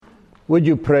Would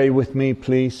you pray with me,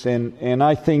 please? And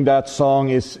I think that song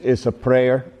is a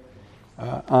prayer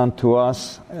unto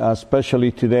us,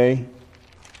 especially today.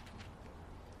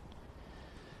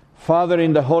 Father,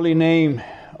 in the holy name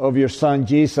of your Son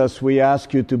Jesus, we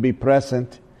ask you to be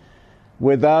present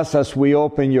with us as we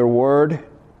open your word.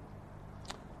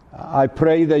 I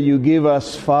pray that you give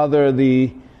us, Father,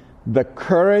 the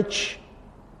courage,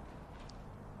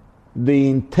 the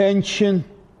intention,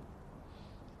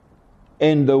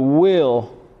 and the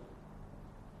will,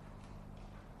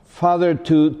 Father,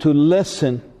 to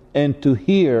listen and to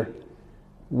hear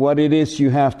what it is you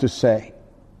have to say.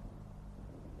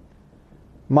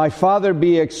 My Father,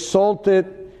 be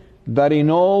exalted that in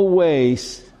all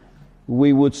ways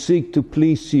we would seek to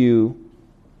please you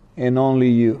and only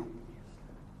you.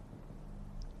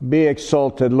 Be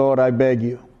exalted, Lord, I beg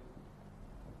you,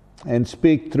 and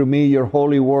speak through me your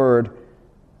holy word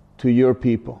to your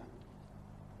people.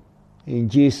 In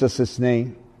Jesus'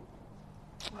 name,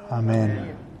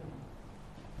 amen.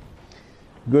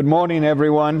 Good morning,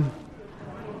 everyone.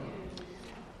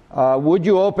 Would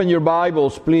you open your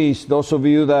Bibles, please, those of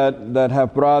you that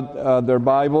have brought their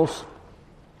Bibles?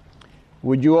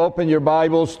 Would you open your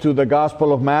Bibles to the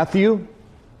Gospel of Matthew,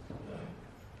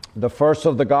 the first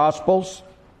of the Gospels?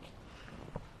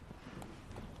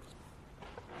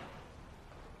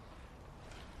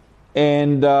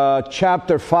 And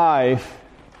chapter 5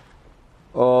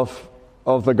 of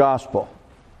the Gospel.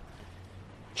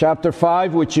 Chapter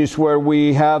 5, which is where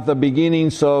we have the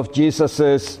beginnings of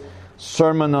Jesus'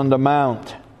 Sermon on the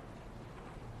Mount,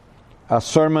 a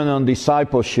sermon on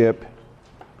discipleship.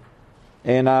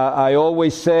 And I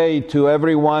always say to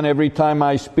everyone, every time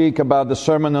I speak about the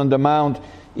Sermon on the Mount,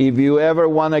 if you ever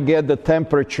want to get the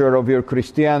temperature of your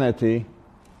Christianity,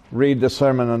 read the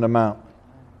Sermon on the Mount.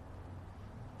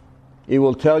 It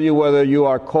will tell you whether you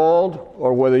are cold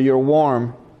or whether you're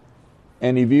warm.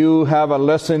 And if you have a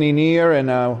listening ear and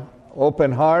an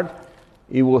open heart,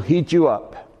 it will heat you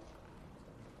up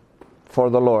for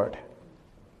the Lord.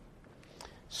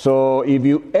 So if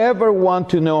you ever want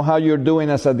to know how you're doing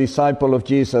as a disciple of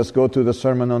Jesus, go to the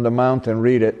Sermon on the Mount and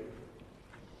read it.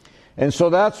 And so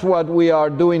that's what we are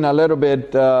doing a little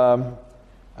bit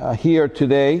here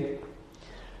today.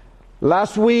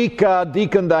 Last week,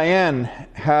 Deacon Diane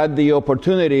had the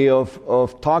opportunity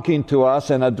of talking to us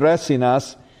and addressing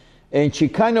us, and she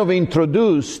kind of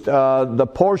introduced the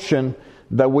portion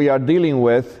that we are dealing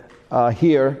with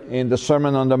here in the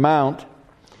Sermon on the Mount,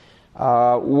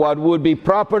 what would be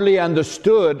properly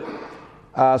understood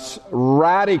as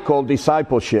radical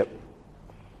discipleship.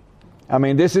 I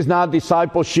mean, this is not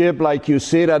discipleship like you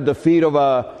sit at the feet of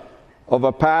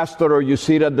a pastor or you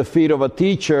sit at the feet of a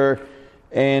teacher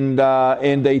and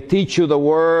they teach you the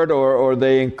word or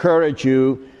they encourage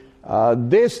you.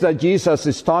 This that Jesus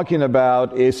is talking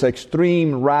about is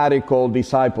extreme radical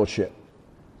discipleship.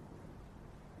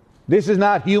 This is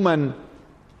not human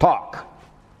talk.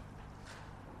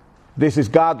 This is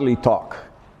godly talk.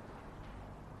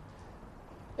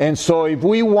 And so if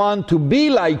we want to be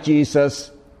like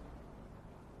Jesus,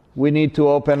 we need to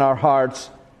open our hearts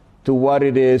to what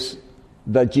it is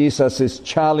that Jesus is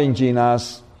challenging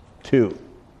us to.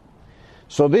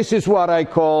 So this is what I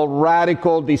call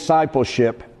radical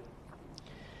discipleship.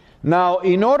 Now,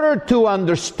 in order to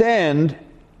understand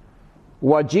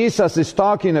what Jesus is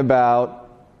talking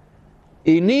about,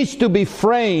 it needs to be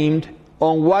framed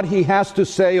on what he has to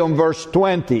say on verse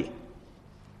 20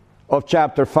 of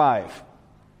chapter 5.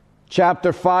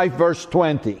 Chapter 5, verse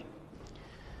 20.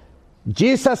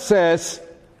 Jesus says,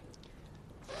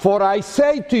 "For I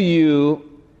say to you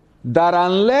that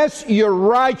unless your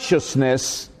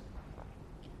righteousness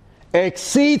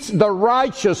exceeds the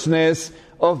righteousness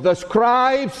of the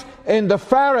scribes and the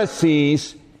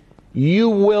Pharisees, you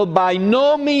will by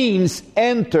no means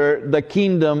enter the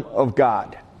kingdom of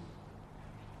God."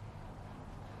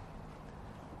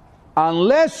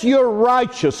 Unless your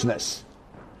righteousness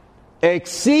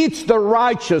exceeds the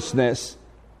righteousness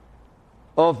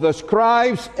of the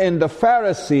scribes and the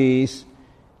Pharisees,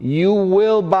 you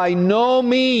will by no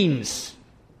means.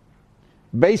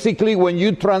 Basically, when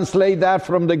you translate that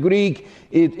from the Greek,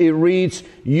 it reads,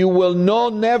 you will no,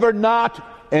 never, not,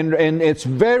 and it's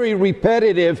very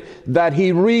repetitive that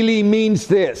he really means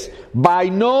this. By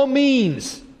no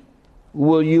means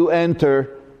will you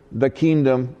enter the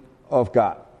kingdom of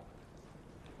God.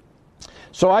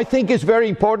 So I think it's very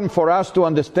important for us to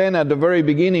understand at the very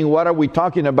beginning, what are we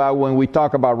talking about when we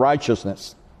talk about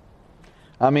righteousness?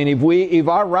 I mean, if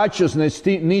our righteousness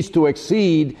needs to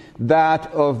exceed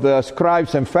that of the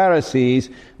scribes and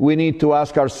Pharisees, we need to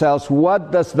ask ourselves,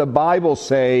 what does the Bible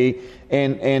say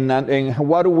and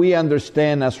what do we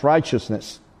understand as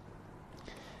righteousness?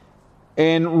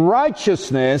 And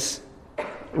righteousness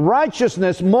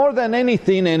more than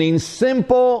anything, and in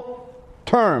simple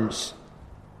terms,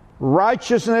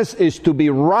 righteousness is to be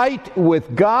right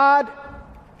with God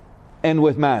and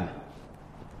with man.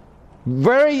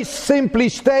 Very simply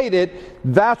stated,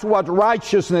 that's what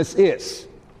righteousness is.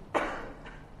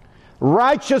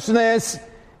 Righteousness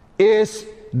is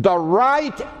the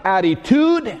right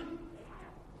attitude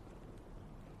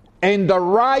and the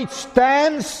right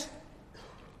stance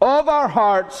of our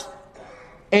hearts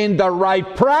and the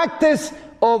right practice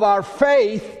of our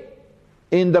faith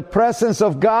in the presence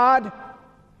of God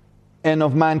and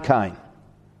of mankind.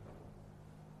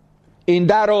 In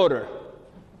that order.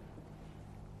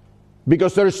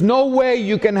 Because there's no way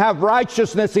you can have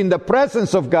righteousness in the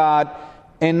presence of God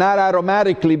and not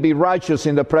automatically be righteous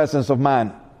in the presence of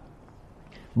man.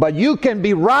 But you can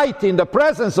be right in the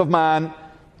presence of man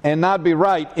and not be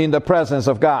right in the presence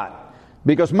of God.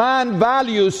 Because man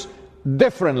values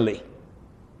differently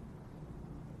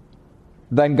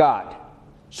than God.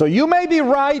 So you may be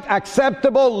right,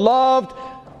 acceptable, loved,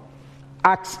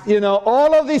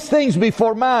 all of these things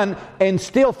before man and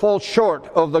still fall short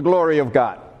of the glory of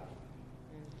God.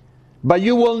 But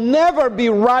you will never be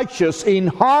righteous in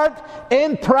heart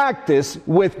and practice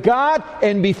with God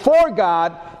and before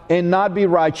God and not be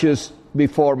righteous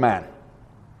before man.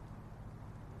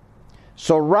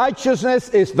 So righteousness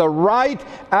is the right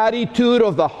attitude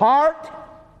of the heart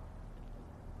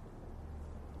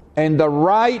and the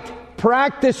right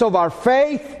practice of our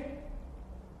faith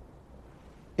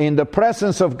in the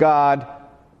presence of God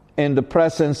and the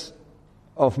presence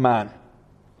of man.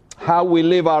 How we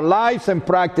live our lives and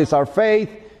practice our faith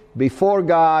before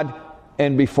God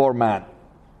and before man.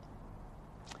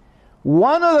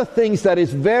 One of the things that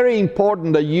is very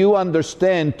important that you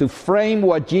understand to frame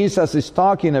what Jesus is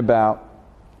talking about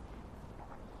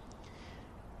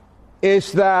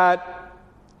is that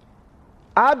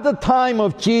at the time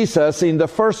of Jesus in the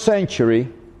first century,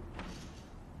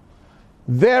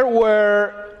 there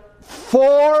were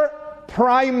 4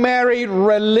 primary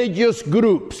religious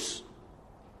groups.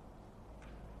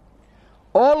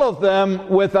 All of them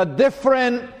with a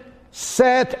different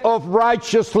set of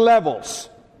righteous levels.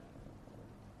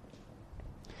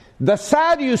 The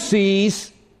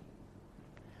Sadducees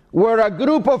were a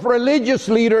group of religious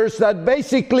leaders that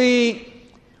basically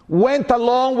went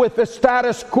along with the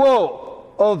status quo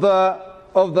of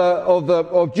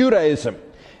Judaism.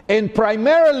 And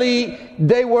primarily,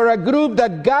 they were a group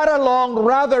that got along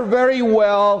rather very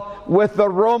well with the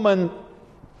Roman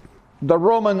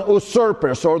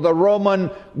usurpers or the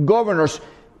Roman governors.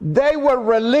 They were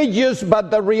religious,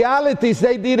 but the reality is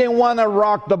they didn't want to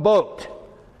rock the boat.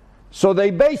 So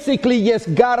they basically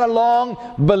just got along,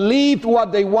 believed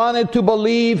what they wanted to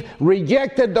believe,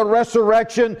 rejected the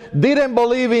resurrection, didn't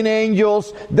believe in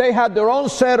angels. They had their own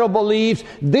set of beliefs.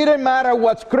 Didn't matter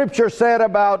what Scripture said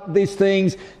about these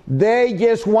things. They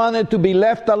just wanted to be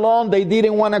left alone. They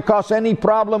didn't want to cause any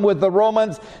problem with the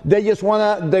Romans. They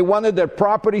wanted their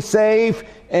property safe,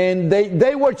 and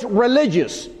they were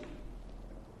religious.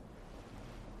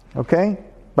 Okay?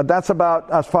 But that's about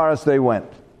as far as they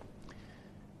went.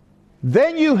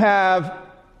 Then you have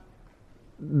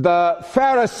the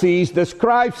Pharisees, the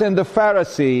scribes and the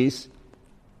Pharisees,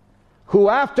 who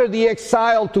after the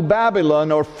exile to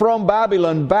Babylon or from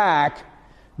Babylon back,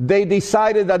 they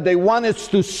decided that they wanted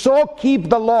to so keep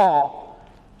the law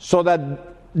so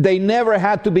that they never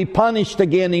had to be punished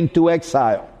again into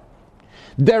exile.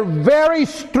 They're very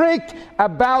strict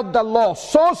about the law,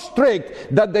 so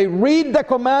strict that they read the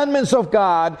commandments of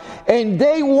God and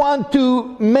they want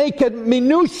to make it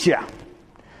minutiae.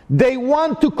 They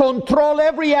want to control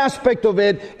every aspect of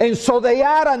it, and so they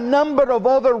add a number of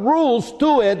other rules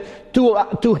to it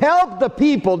to help the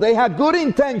people. They had good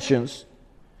intentions,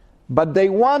 but they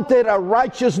wanted a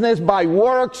righteousness by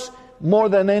works more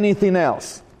than anything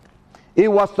else. It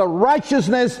was the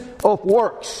righteousness of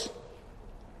works.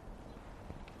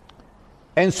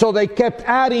 And so they kept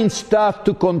adding stuff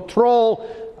to control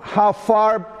how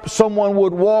far someone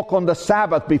would walk on the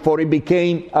Sabbath before it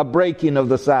became a breaking of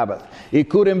the Sabbath. It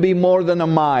couldn't be more than a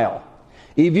mile.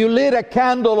 If you lit a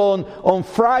candle on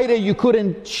Friday, you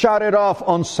couldn't shut it off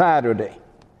on Saturday.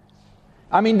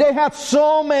 I mean, they had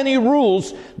so many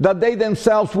rules that they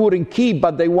themselves wouldn't keep,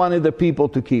 but they wanted the people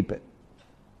to keep it.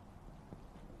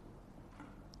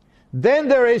 Then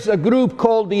there is a group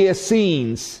called the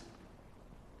Essenes.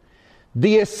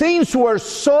 The Essenes were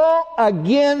so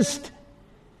against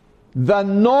the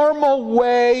normal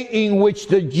way in which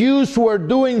the Jews were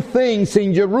doing things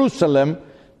in Jerusalem,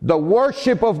 the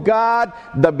worship of God,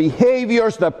 the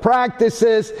behaviors, the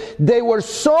practices. They were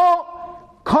so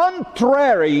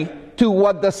contrary to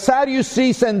what the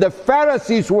Sadducees and the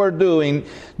Pharisees were doing,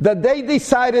 that they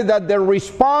decided that their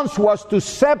response was to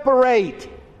separate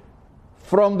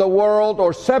from the world,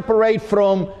 or separate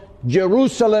from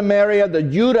Jerusalem area, the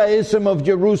Judaism of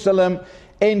Jerusalem,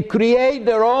 and create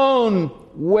their own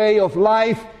way of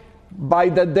life by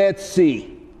the Dead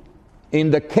Sea, in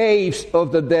the caves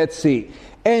of the Dead Sea.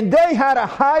 And they had a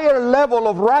higher level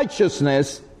of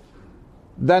righteousness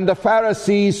than the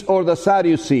Pharisees or the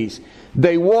Sadducees.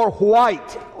 They wore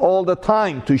white all the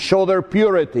time to show their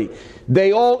purity.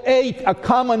 They all ate a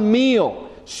common meal,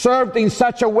 served in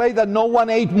such a way that no one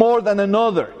ate more than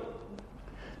another.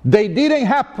 They didn't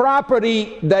have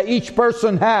property that each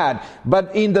person had,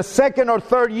 but in the second or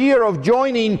third year of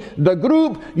joining the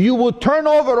group, you would turn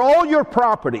over all your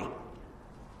property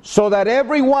so that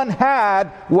everyone had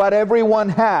what everyone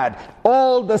had,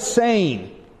 all the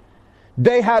same.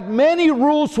 They had many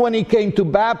rules when it came to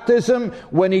baptism,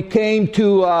 when it came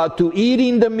to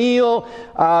eating the meal.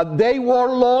 They wore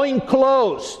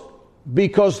loincloths,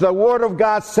 because the Word of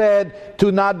God said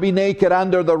to not be naked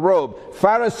under the robe.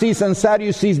 Pharisees and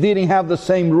Sadducees didn't have the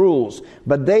same rules,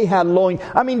 but they had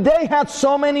they had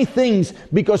so many things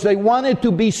because they wanted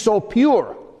to be so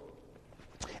pure.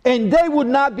 And they would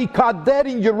not be caught dead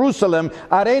in Jerusalem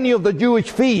at any of the Jewish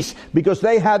feasts, because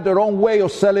they had their own way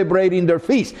of celebrating their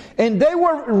feasts. And they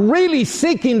were really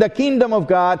seeking the kingdom of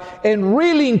God and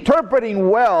really interpreting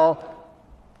well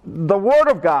the Word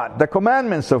of God, the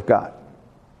commandments of God.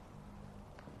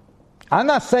 I'm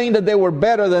not saying that they were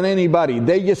better than anybody.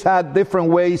 They just had different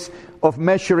ways of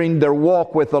measuring their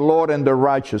walk with the Lord and their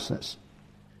righteousness.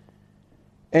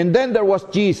 And then there was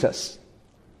Jesus.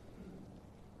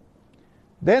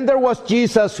 Then there was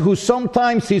Jesus, who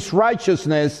sometimes his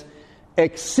righteousness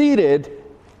exceeded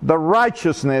the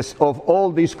righteousness of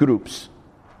all these groups.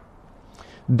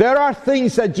 There are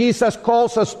things that Jesus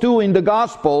calls us to in the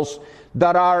Gospels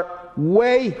that are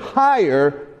way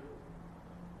higher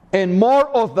and more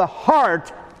of the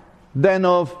heart than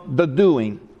of the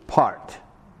doing part.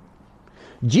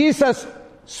 Jesus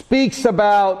speaks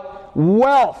about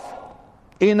wealth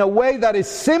in a way that is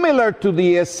similar to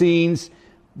the Essenes,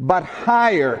 but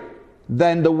higher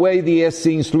than the way the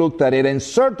Essenes looked at it, and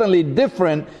certainly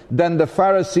different than the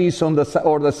Pharisees or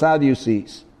the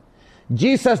Sadducees.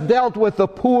 Jesus dealt with the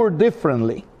poor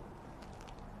differently.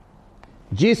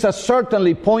 Jesus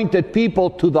certainly pointed people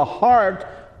to the heart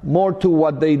more to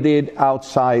what they did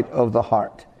outside of the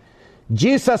heart.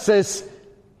 Jesus'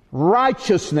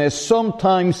 righteousness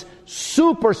sometimes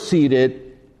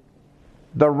superseded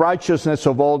the righteousness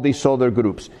of all these other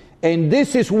groups. And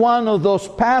this is one of those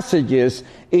passages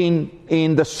in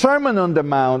the Sermon on the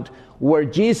Mount where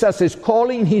Jesus is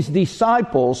calling his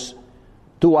disciples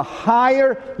to a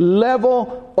higher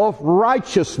level of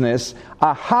righteousness,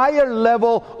 a higher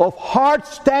level of heart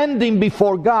standing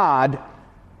before God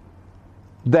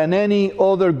than any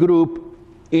other group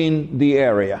in the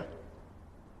area.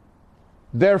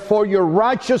 Therefore, your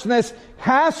righteousness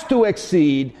has to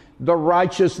exceed the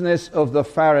righteousness of the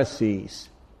Pharisees.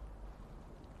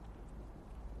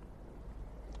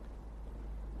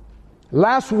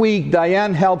 Last week,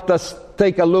 Diane helped us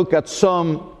take a look at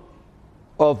some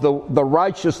of the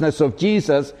righteousness of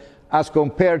Jesus as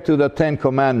compared to the 10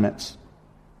 Commandments.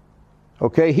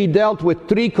 Okay, he dealt with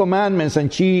 3 commandments,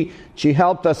 and she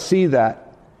helped us see that.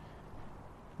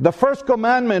 The first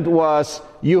commandment was,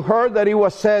 you heard that it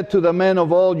was said to the men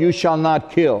of old, you shall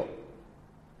not kill.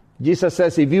 Jesus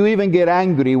says, if you even get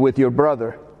angry with your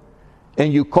brother,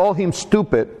 and you call him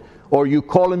stupid, or you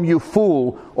call him you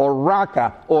fool, or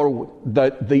raka, or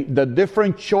the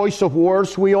different choice of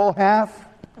words we all have,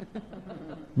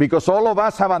 because all of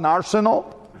us have an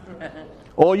arsenal.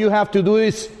 All you have to do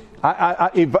is,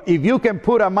 if you can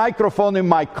put a microphone in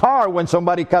my car when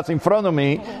somebody cuts in front of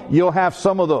me, you'll have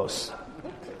some of those.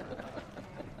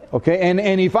 Okay, and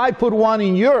if I put one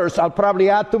in yours, I'll probably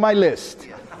add to my list.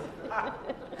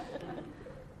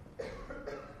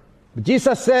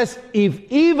 Jesus says, if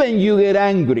even you get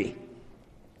angry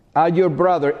at your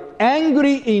brother,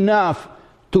 angry enough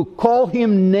to call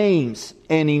him names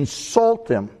and insult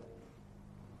him,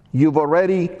 you've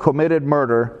already committed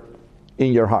murder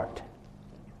in your heart.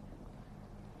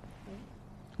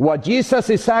 What Jesus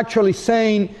is actually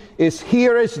saying is,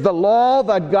 here is the law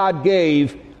that God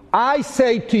gave. I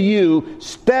say to you,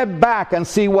 step back and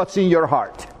see what's in your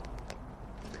heart.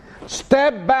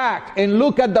 Step back and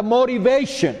look at the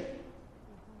motivation.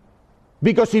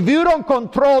 Because if you don't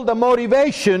control the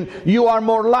motivation, you are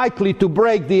more likely to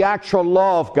break the actual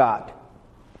law of God.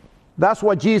 That's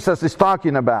what Jesus is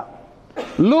talking about.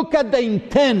 Look at the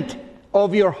intent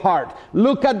of your heart.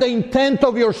 Look at the intent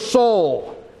of your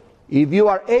soul. If you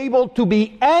are able to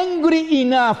be angry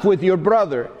enough with your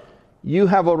brother, you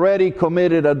have already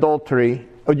committed adultery,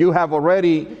 or you have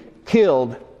already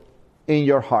killed in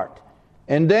your heart.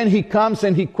 And then he comes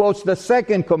and he quotes the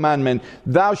second commandment,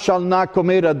 thou shalt not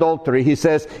commit adultery. He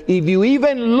says, if you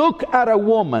even look at a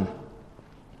woman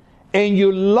and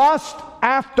you lust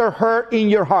after her in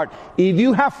your heart, if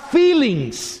you have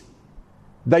feelings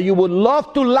that you would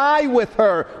love to lie with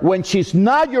her when she's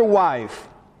not your wife,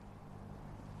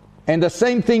 and the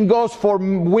same thing goes for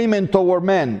women toward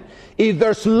men. If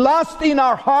there's lust in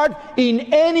our heart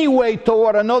in any way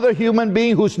toward another human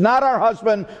being who's not our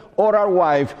husband or our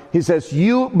wife, he says,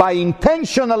 you, by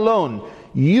intention alone,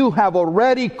 you have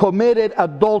already committed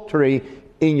adultery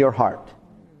in your heart.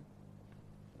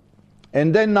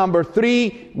 And then number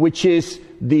 3, which is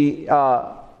the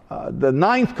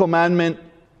 9th commandment,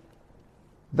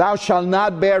 thou shalt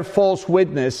not bear false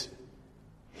witness.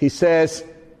 He says,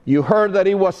 you heard that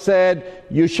it was said,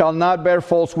 you shall not bear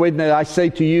false witness. I say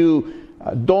to you,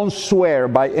 don't swear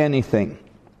by anything.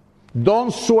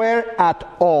 Don't swear at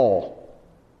all.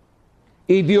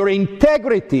 If your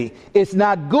integrity is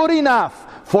not good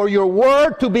enough for your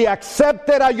word to be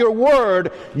accepted at your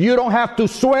word, you don't have to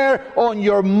swear on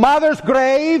your mother's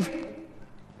grave,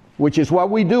 which is what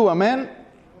we do, amen?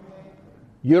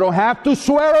 You don't have to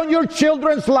swear on your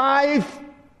children's life.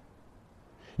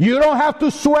 You don't have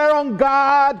to swear on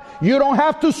God. You don't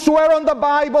have to swear on the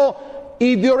Bible.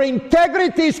 If your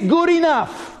integrity is good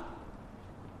enough,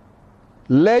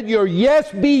 let your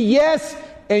yes be yes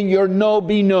and your no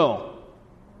be no.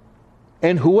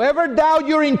 And whoever doubt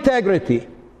your integrity,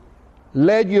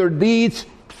 let your deeds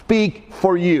speak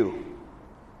for you.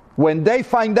 When they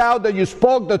find out that you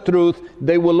spoke the truth,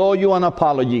 they will owe you an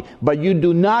apology. But you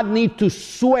do not need to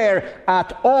swear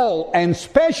at all, and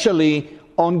especially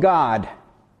on God.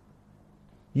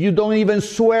 You don't even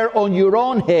swear on your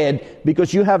own head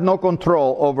because you have no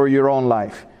control over your own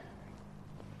life.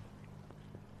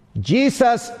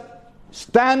 Jesus'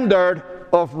 standard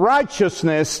of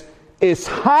righteousness is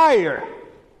higher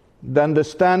than the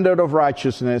standard of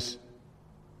righteousness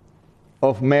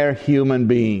of mere human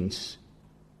beings.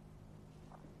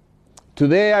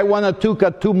 Today I want to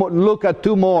look at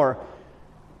 2 more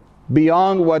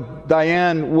beyond what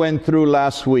Diane went through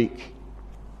last week.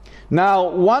 Now,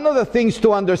 one of the things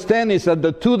to understand is that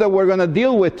the 2 that we're going to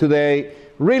deal with today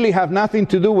really have nothing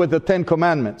to do with the 10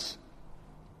 commandments.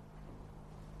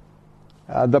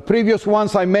 The previous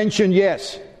ones I mentioned,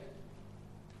 yes.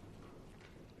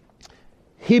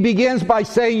 He begins by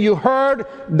saying, you heard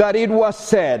that it was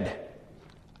said,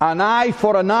 an eye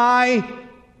for an eye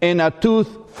and a tooth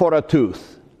for a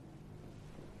tooth.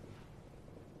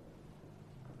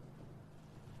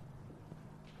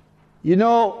 You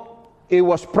know, it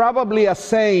was probably a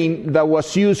saying that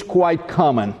was used quite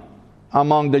common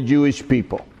among the Jewish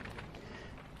people.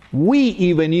 We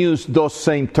even use those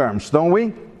same terms, don't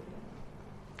we?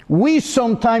 We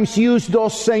sometimes use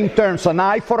those same terms, an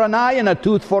eye for an eye and a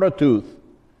tooth for a tooth.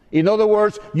 In other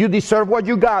words, you deserve what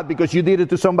you got because you did it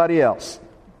to somebody else.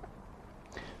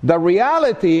 The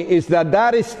reality is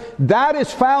that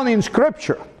is found in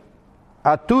Scripture.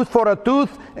 A tooth for a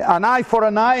tooth, an eye for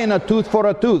an eye, and a tooth for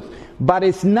a tooth. But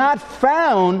it's not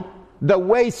found the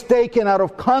way it's taken out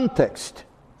of context.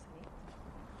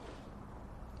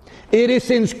 It is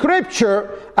in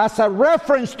Scripture as a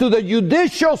reference to the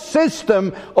judicial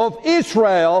system of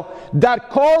Israel that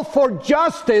called for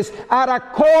justice at a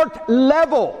court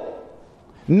level,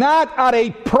 not at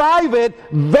a private,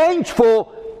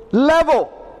 vengeful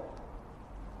level.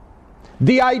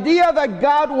 The idea that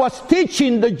God was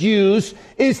teaching the Jews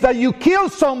is that you kill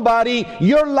somebody,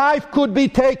 your life could be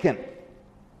taken.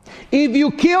 If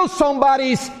you kill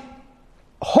somebody's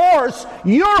horse,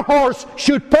 your horse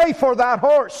should pay for that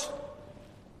horse.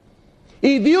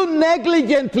 If you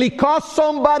negligently cause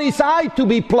somebody's eye to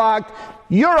be plucked,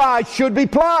 your eye should be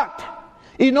plucked.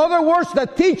 In other words, the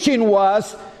teaching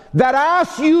was that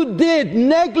as you did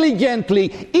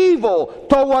negligently evil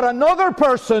toward another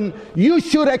person, you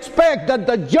should expect that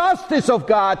the justice of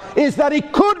God is that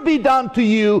it could be done to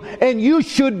you, and you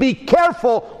should be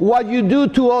careful what you do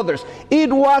to others.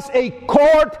 It was a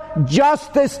court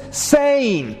justice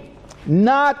saying,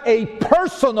 not a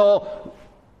personal,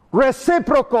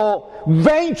 reciprocal,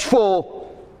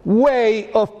 vengeful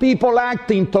way of people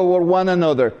acting toward one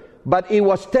another. But it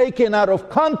was taken out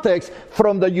of context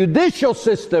from the judicial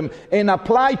system and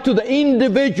applied to the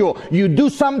individual. You do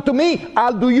something to me,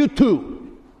 I'll do you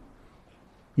too.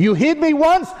 You hit me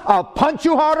once, I'll punch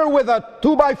you harder with a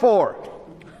 2x4.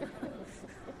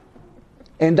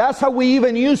 And that's how we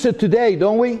even use it today,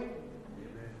 don't we?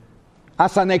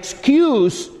 As an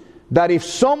excuse that if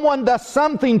someone does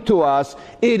something to us,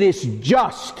 it is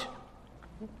just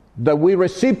that we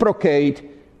reciprocate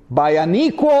by an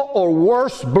equal or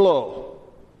worse blow.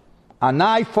 An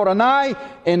eye for an eye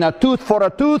and a tooth for a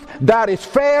tooth. That is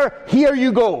fair. Here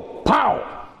you go.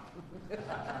 Pow!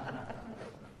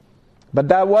 But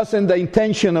that wasn't the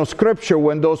intention of Scripture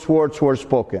when those words were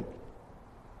spoken.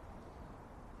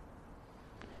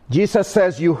 Jesus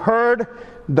says, you heard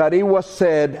that it was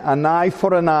said, an eye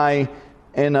for an eye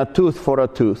and a tooth for a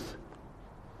tooth.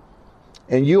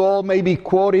 And you all may be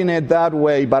quoting it that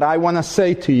way, but I want to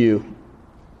say to you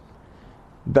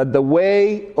that the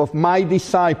way of my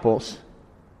disciples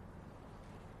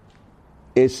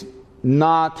is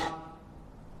not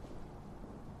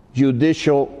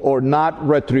judicial or not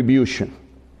retribution.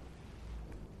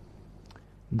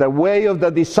 The way of the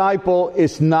disciple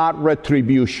is not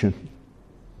retribution.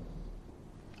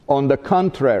 On the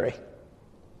contrary,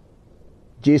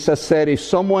 Jesus said, if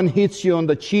someone hits you on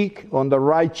the cheek, on the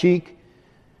right cheek,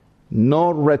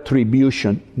 no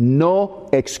retribution, no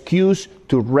excuse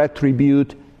to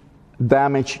retribute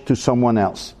damage to someone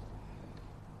else.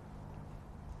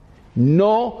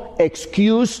 No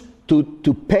excuse to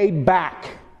pay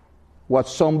back what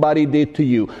somebody did to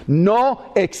you.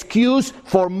 No excuse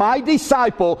for my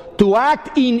disciple to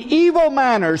act in evil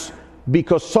manners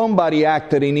because somebody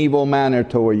acted in evil manner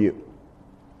toward you.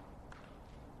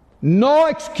 No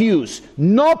excuse,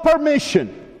 no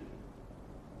permission.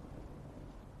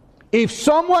 If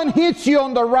someone hits you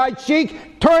on the right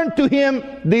cheek, turn to him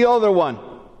the other one.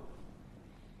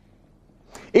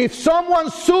 If someone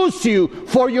sues you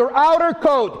for your outer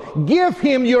coat, give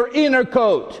him your inner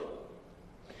coat.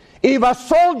 If a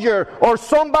soldier or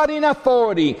somebody in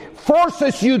authority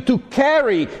forces you to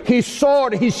carry his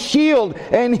sword, his shield,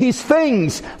 and his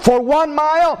things for 1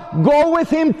 mile, go with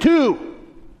him too.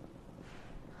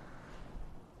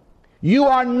 You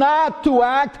are not to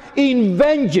act in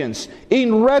vengeance,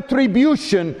 in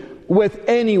retribution with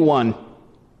anyone.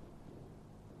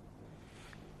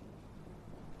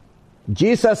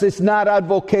 Jesus is not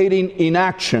advocating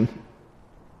inaction.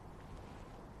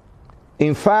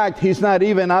 In fact, he's not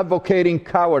even advocating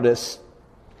cowardice,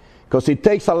 because it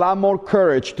takes a lot more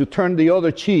courage to turn the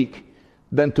other cheek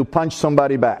than to punch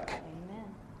somebody back. Amen.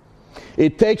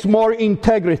 It takes more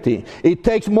integrity. It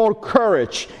takes more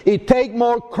courage. It takes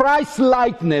more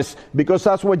Christ-likeness, because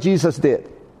that's what Jesus did.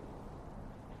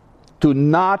 To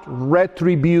not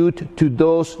retribute to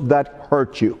those that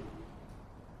hurt you.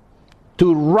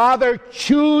 To rather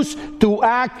choose to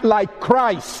act like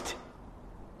Christ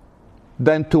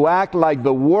than to act like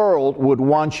the world would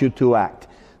want you to act.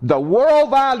 The world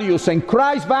values and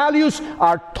Christ's values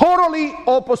are totally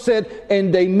opposite,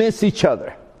 and they miss each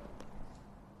other.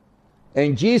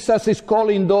 And Jesus is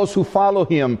calling those who follow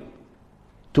him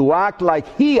to act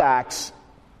like he acts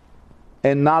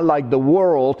and not like the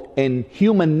world and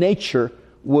human nature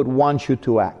would want you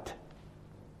to act.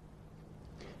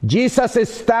 Jesus is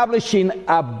establishing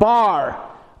a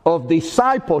bar of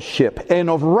discipleship and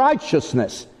of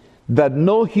righteousness that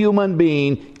no human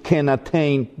being can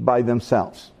attain by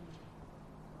themselves.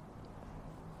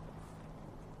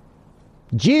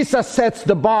 Jesus sets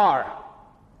the bar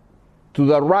to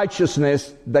the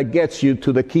righteousness that gets you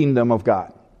to the kingdom of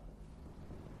God.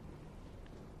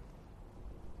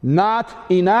 Not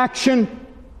inaction,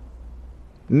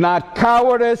 not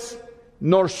cowardice,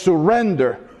 nor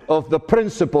surrender of the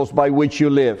principles by which you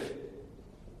live.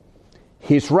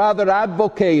 He's rather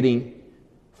advocating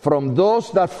from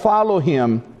those that follow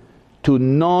him to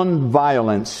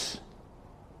non-violence.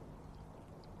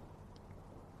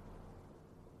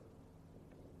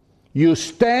 You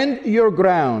stand your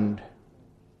ground,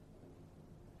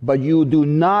 but you do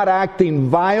not act in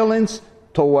violence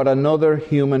toward another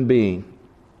human being.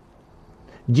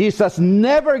 Jesus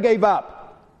never gave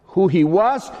up who he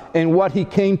was and what he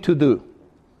came to do,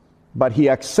 but he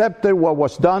accepted what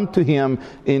was done to him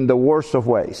in the worst of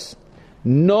ways.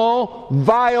 No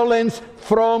violence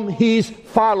from his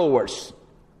followers.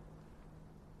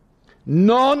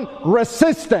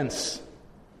 Non-resistance.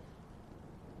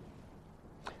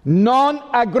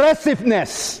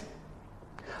 Non-aggressiveness.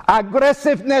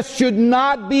 Aggressiveness should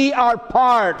not be our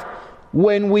part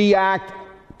when we act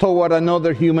toward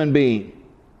another human being.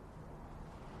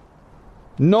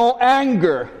 No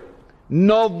anger,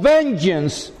 no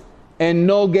vengeance, and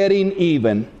no getting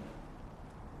even.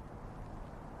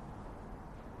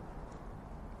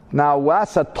 Now,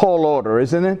 that's a tall order,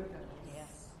 isn't it? Yes.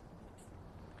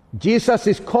 Jesus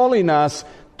is calling us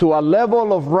to a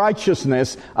level of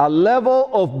righteousness, a level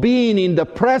of being in the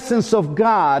presence of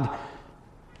God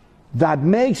that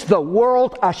makes the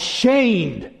world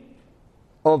ashamed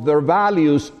of their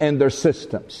values and their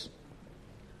systems.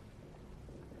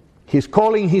 He's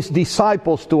calling his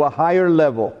disciples to a higher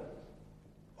level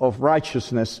of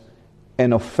righteousness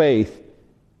and of faith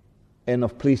and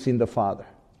of pleasing the Father.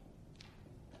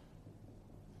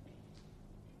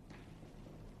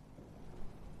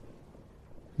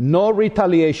 No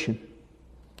retaliation,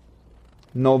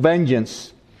 no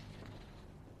vengeance,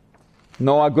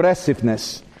 no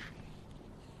aggressiveness,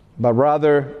 but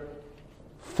rather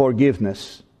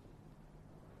forgiveness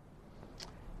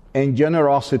and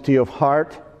generosity of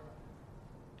heart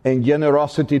and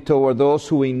generosity toward those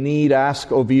who in need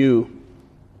ask of you,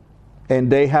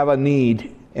 and they have a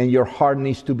need, and your heart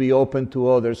needs to be open to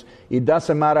others. It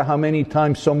doesn't matter how many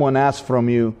times someone asks from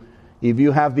you. If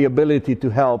you have the ability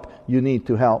to help, you need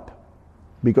to help,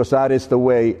 because that is the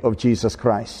way of Jesus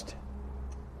Christ.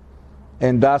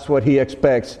 And that's what he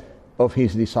expects of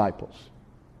his disciples.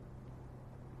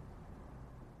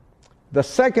 The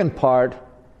second part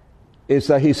is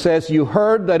that he says, you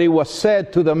heard that it was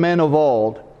said to the men of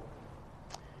old,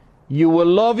 you will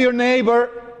love your neighbor,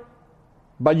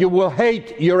 but you will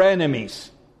hate your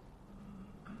enemies.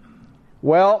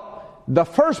 Well, the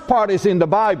first part is in the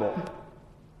Bible.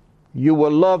 You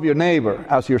will love your neighbor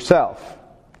as yourself.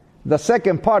 The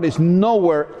second part is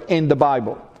nowhere in the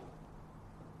Bible.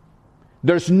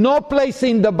 There's no place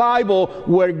in the Bible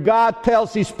where God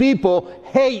tells his people,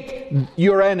 hate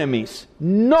your enemies.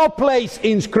 No place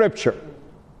in Scripture.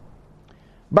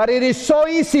 But it is so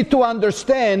easy to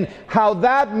understand how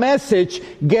that message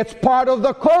gets part of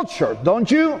the culture, don't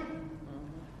you?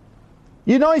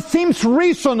 You know, it seems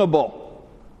reasonable.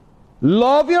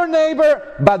 Love your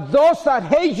neighbor, but those that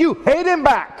hate you, hate them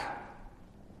back.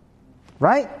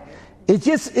 Right? It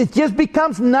just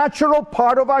becomes natural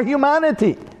part of our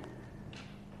humanity.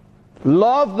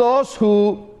 Love those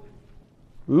who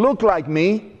look like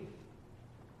me.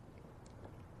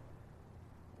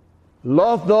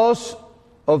 Love those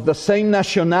of the same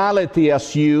nationality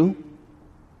as you.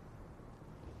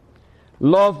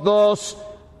 Love those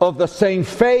of the same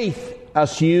faith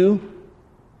as you.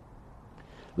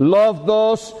 Love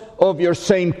those of your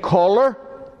same color.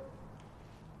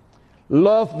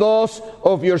 Love those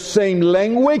of your same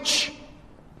language.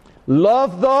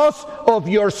 Love those of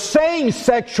your same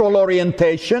sexual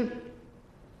orientation.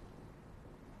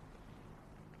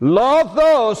 Love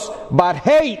those, but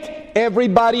hate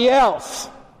everybody else.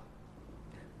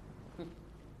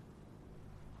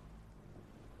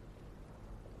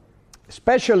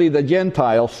 Especially the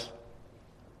Gentiles,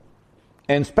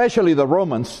 and especially the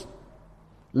Romans.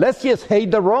 Let's just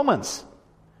hate the Romans.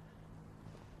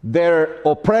 They're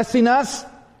oppressing us.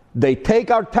 They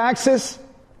take our taxes.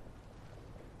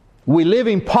 We live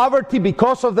in poverty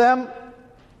because of them.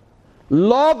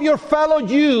 Love your fellow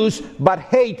Jews, but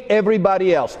hate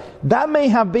everybody else. That may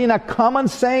have been a common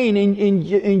saying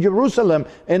in Jerusalem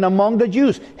and among the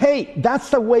Jews. Hey, that's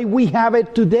the way we have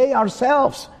it today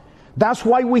ourselves. That's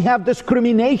why we have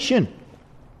discrimination.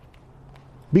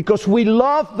 Because we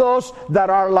love those that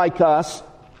are like us,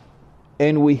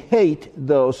 and we hate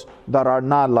those that are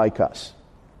not like us.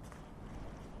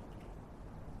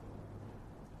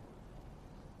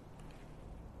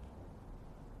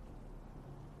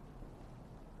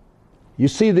 You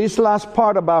see, this last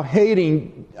part about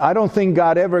hating, I don't think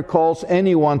God ever calls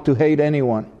anyone to hate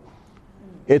anyone.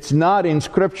 It's not in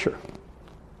Scripture.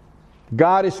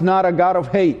 God is not a God of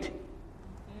hate.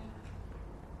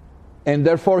 And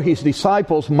therefore his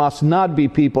disciples must not be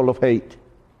people of hate.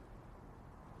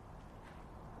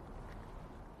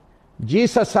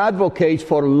 Jesus advocates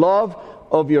for love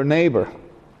of your neighbor.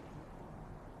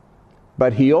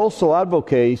 But he also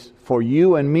advocates for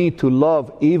you and me to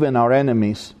love even our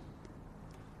enemies.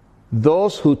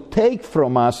 Those who take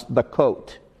from us the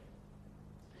coat.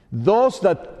 Those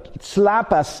that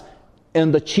slap us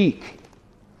in the cheek.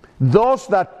 Those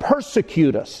that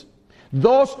persecute us.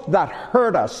 Those that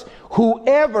hurt us.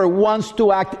 Whoever wants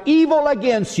to act evil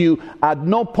against you, at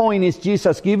no point is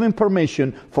Jesus giving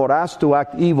permission for us to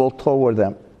act evil toward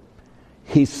them.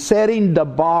 He's setting the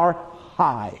bar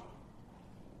high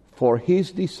for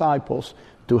his disciples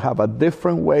to have a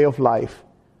different way of life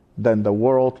than the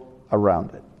world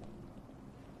around it.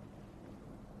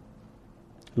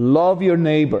 Love your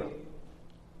neighbor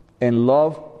and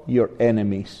love your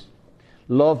enemies.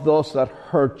 Love those that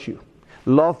hurt you.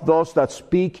 Love those that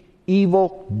speak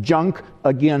evil junk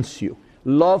against you.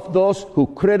 Love those who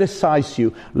criticize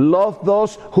you. Love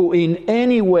those who in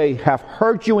any way have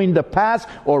hurt you in the past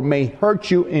or may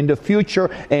hurt you in the future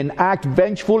and act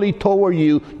vengefully toward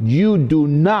you. You do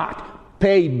not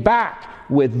pay back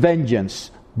with vengeance.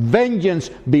 Vengeance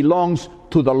belongs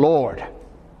to the Lord.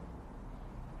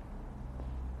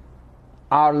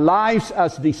 Our lives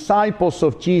as disciples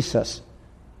of Jesus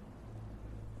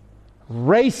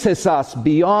raises us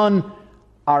beyond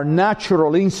our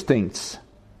natural instincts.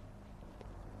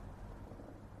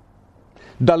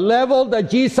 The level that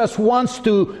Jesus wants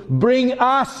to bring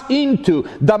us into,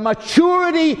 the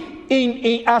maturity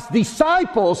in as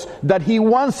disciples that He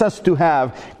wants us to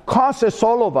have, causes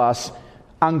all of us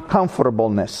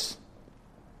uncomfortableness,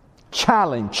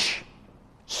 challenge,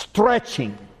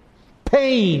 stretching,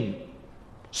 pain,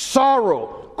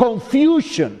 sorrow,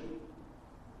 confusion.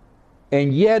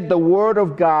 And yet the Word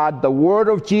of God, the Word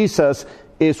of Jesus,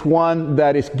 is one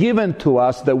that is given to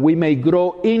us that we may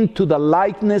grow into the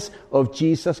likeness of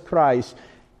Jesus Christ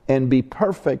and be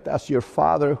perfect as your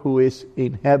Father who is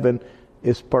in heaven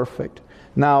is perfect.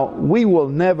 Now, we will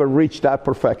never reach that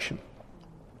perfection.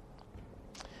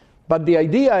 But the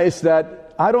idea is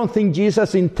that I don't think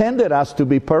Jesus intended us to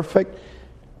be perfect,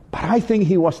 but I think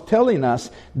He was telling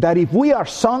us that if we are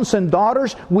sons and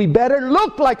daughters, we better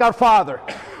look like our Father.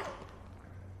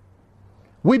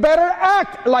 We better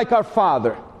act like our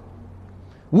Father.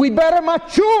 We better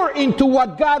mature into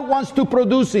what God wants to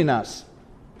produce in us,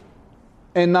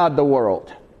 and not the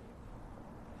world.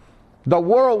 The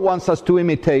world wants us to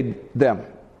imitate them.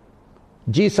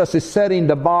 Jesus is setting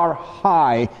the bar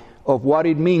high of what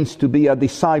it means to be a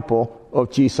disciple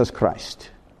of Jesus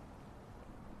Christ.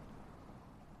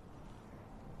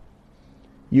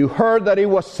 You heard that it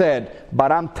was said,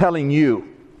 but I'm telling you,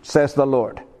 says the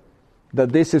Lord,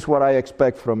 that this is what I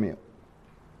expect from you.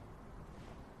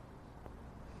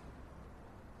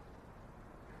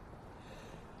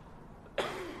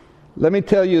 Let me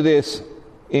tell you this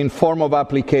in form of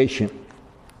application.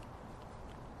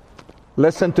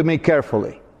 Listen to me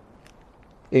carefully.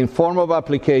 In form of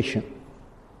application.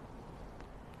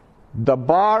 The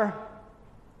bar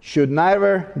should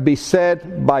never be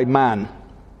set by man.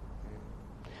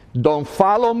 Don't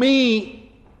follow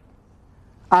me.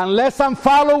 Unless I'm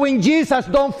following Jesus,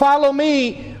 don't follow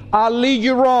me. I'll lead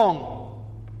you wrong.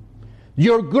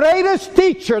 Your greatest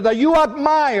teacher that you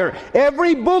admire,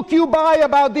 every book you buy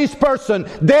about this person,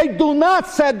 they do not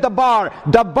set the bar.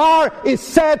 The bar is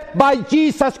set by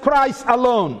Jesus Christ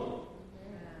alone.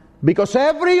 Because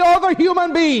every other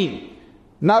human being,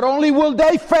 not only will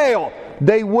they fail,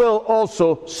 they will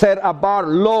also set a bar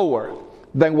lower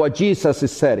than what Jesus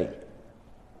is setting.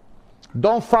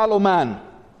 Don't follow man.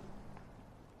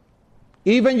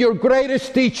 Even your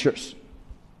greatest teachers,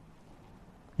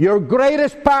 your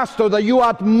greatest pastor that you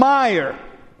admire,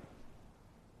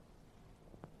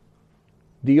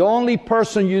 the only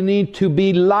person you need to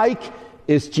be like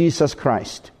is Jesus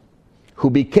Christ, who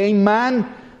became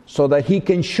man so that He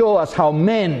can show us how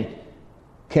men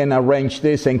can arrange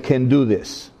this and can do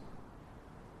this.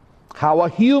 How a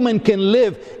human can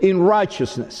live in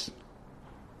righteousness.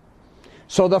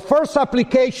 So the first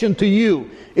application to you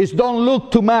is don't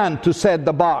look to man to set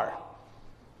the bar.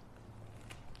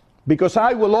 Because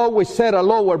I will always set a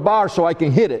lower bar so I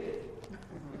can hit it.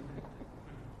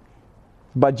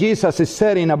 But Jesus is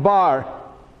setting a bar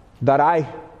that I'm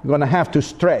going to have to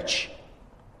stretch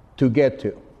to get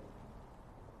to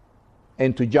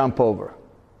and to jump over.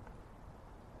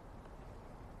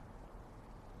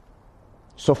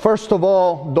 So first of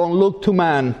all, don't look to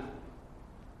man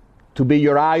to be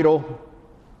your idol,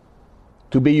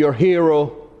 to be your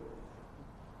hero,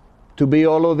 to be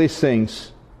all of these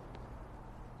things.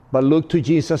 But look to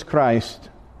Jesus Christ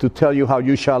to tell you how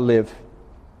you shall live.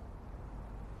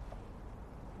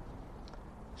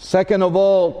 Second of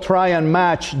all, try and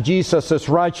match Jesus'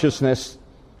 righteousness,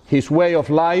 His way of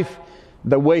life,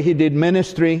 the way He did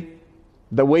ministry,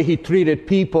 the way He treated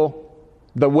people,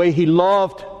 the way He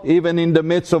loved, even in the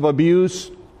midst of abuse.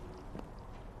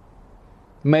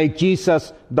 Make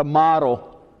Jesus the model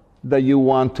that you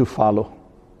want to follow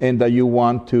and that you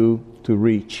want to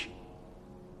reach.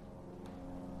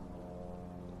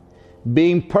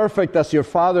 Being perfect as your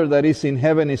Father that is in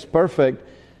heaven is perfect,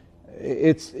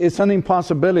 it's an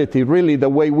impossibility, really, the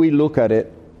way we look at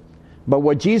it. But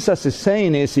what Jesus is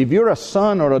saying is, if you're a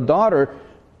son or a daughter,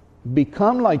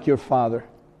 become like your Father.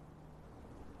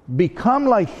 Become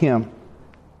like Him.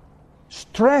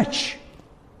 Stretch.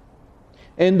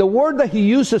 And the word that He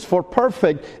uses for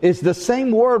perfect is the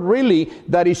same word, really,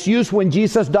 that is used when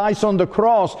Jesus dies on the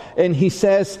cross and He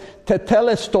says,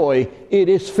 tetelestoi, it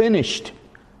is finished.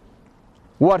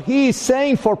 What He is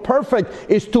saying for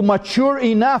perfect is to mature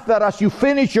enough that as you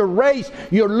finish your race,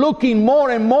 you're looking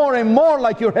more and more and more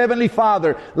like your Heavenly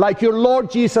Father, like your Lord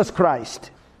Jesus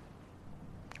Christ.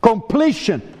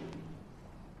 Completion.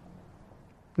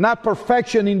 Not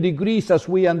perfection in degrees as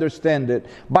we understand it,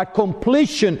 but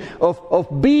completion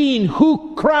of being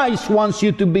who Christ wants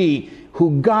you to be,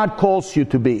 who God calls you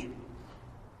to be.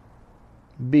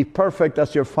 Be perfect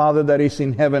as your Father that is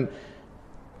in heaven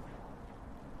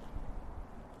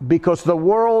Because the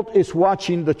world is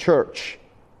watching the church.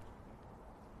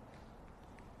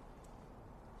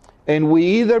 And we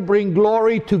either bring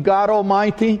glory to God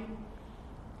Almighty,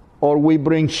 or we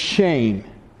bring shame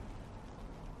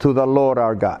to the Lord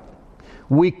our God.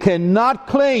 We cannot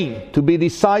claim to be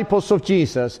disciples of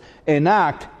Jesus and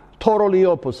act totally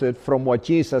opposite from what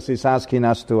Jesus is asking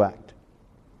us to act.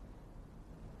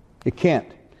 It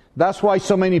can't. That's why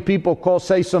so many people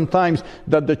say sometimes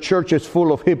that the church is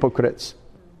full of hypocrites.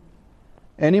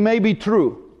 And it may be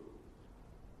true.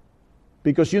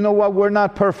 Because you know what? We're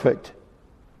not perfect.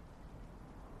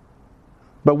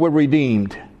 But we're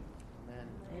redeemed.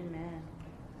 Amen.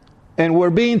 And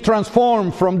we're being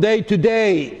transformed from day to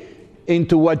day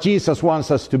into what Jesus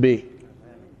wants us to be.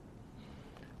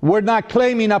 We're not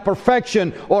claiming a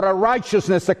perfection or a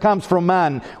righteousness that comes from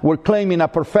man. We're claiming a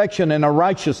perfection and a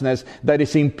righteousness that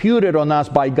is imputed on us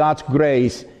by God's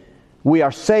grace. We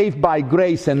are saved by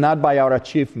grace and not by our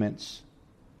achievements.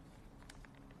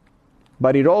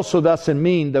 But it also doesn't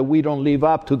mean that we don't live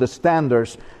up to the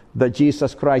standards that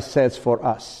Jesus Christ sets for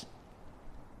us.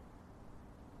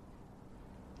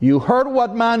 You heard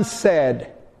what man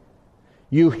said.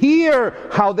 You hear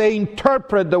how they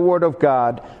interpret the Word of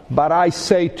God. But I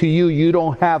say to you, you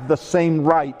don't have the same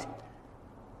right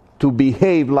to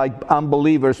behave like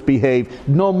unbelievers behave,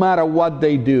 no matter what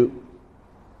they do.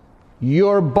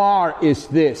 Your bar is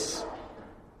this: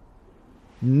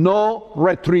 no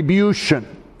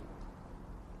retribution.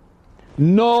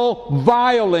 No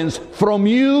violence from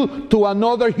you to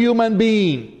another human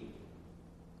being.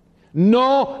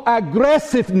 No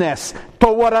aggressiveness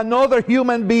toward another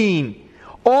human being.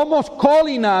 Almost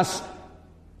calling us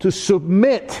to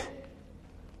submit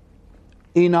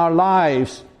in our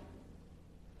lives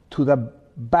to the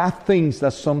bad things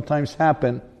that sometimes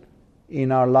happen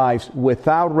in our lives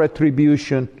without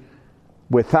retribution,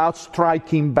 without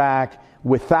striking back,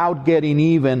 without getting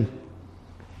even,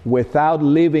 without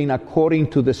living according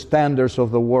to the standards of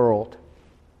the world.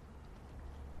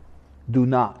 Do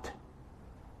not.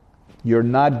 You're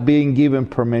not being given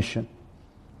permission.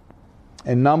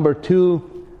 And number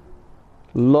 2,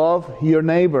 love your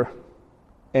neighbor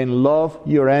and love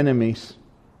your enemies.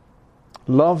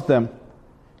 Love them.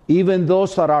 Even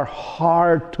those that are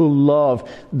hard to love.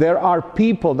 There are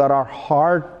people that are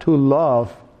hard to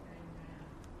love.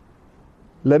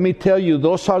 Let me tell you,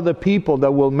 those are the people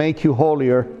that will make you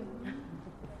holier.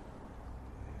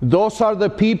 Those are the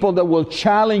people that will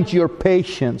challenge your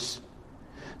patience.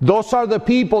 Those are the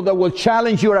people that will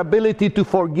challenge your ability to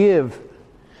forgive.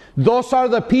 Those are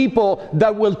the people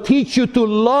that will teach you to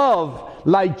love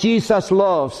like Jesus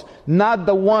loves, not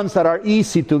the ones that are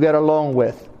easy to get along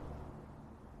with.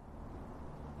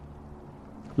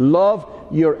 Love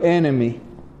your enemy.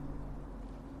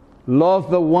 Love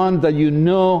the one that you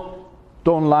know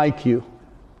don't like you.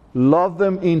 Love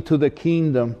them into the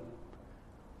kingdom.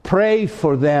 Pray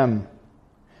for them.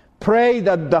 Pray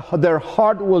that their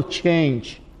heart will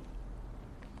change.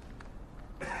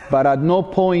 But at no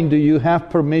point do you have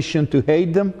permission to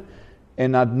hate them,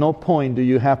 and at no point do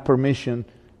you have permission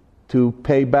to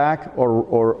pay back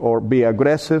or be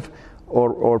aggressive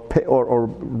or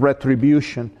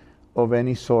retribution of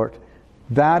any sort.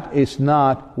 That is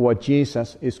not what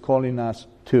Jesus is calling us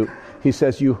to. He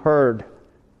says, you heard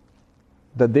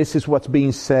that this is what's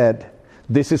being said.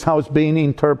 This is how it's being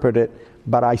interpreted.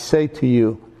 But I say to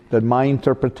you that my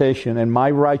interpretation and my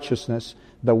righteousness,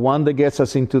 the one that gets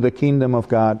us into the kingdom of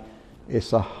God,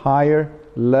 is a higher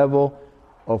level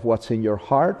of what's in your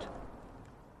heart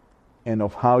and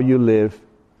of how you live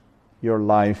your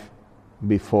life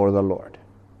before the Lord.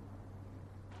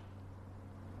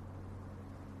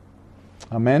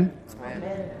 Amen?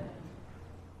 Amen.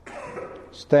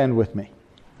 Stand with me.